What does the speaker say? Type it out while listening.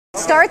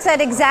Starts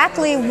at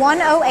exactly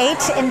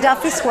 1:08 in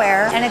Duffy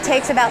Square, and it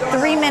takes about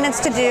 3 minutes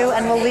to do,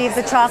 and we'll leave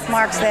the chalk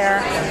marks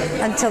there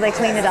until they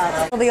clean it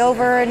up. It'll be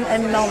over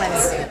in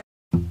moments.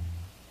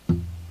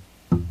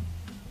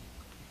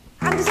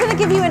 I'm just going to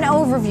give you an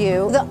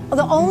overview.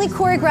 The only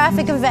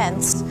choreographic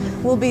events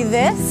will be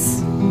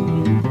this.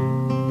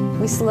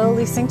 We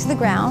slowly sink to the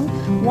ground.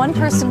 One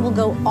person will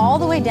go all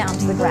the way down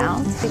to the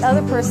ground. The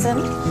other person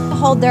will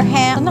hold their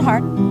hand on the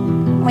heart.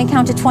 We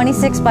count to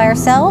 26 by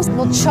ourselves.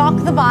 We'll chalk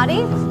the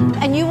body,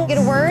 and you will get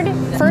a word.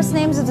 First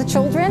names of the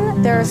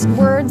children. There's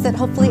words that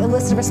hopefully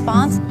elicit a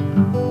response.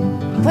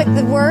 Put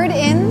the word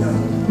in,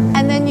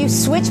 and then you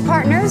switch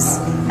partners,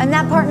 and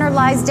that partner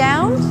lies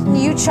down.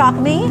 You chalk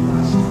me,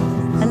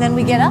 and then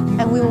we get up,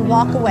 and we will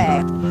walk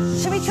away.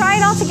 Should we try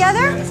it all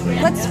together?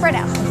 Let's spread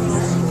out.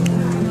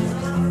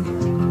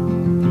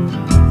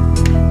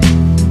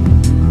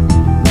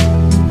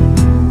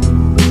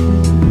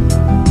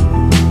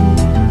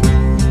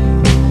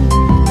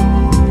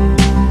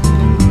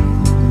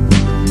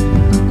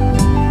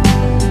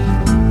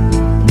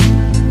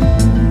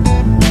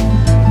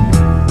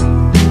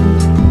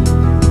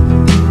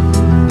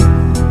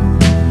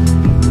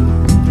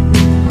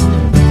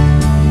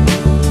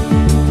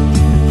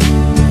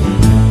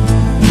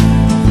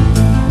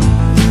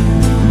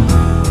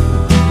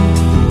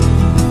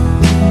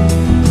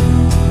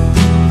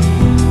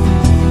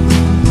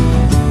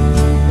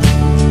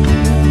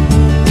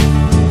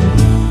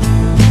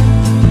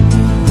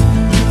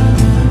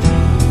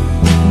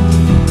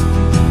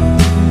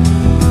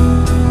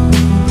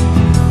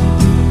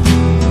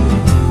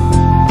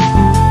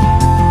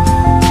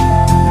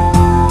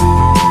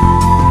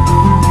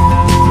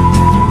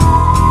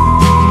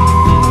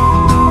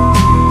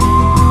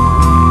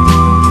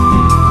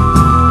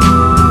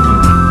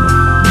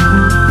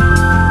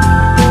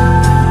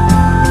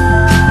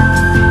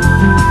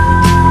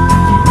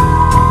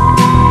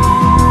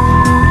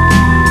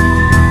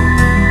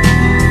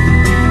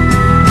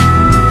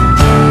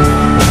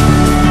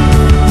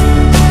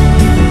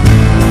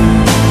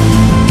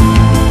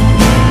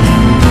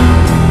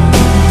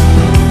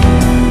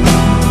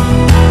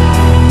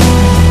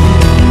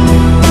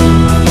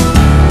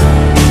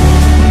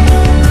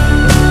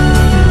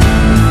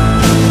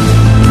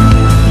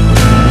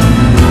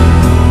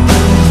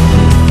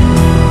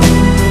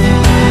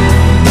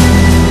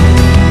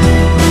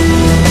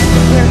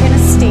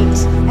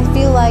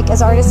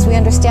 As artists, we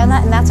understand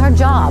that, and that's our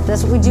job.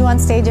 That's what we do on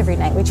stage every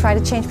night. We try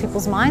to change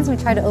people's minds, we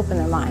try to open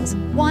their minds.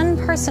 One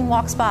person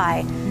walks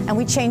by, and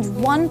we change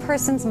one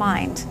person's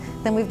mind,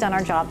 then we've done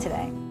our job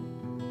today.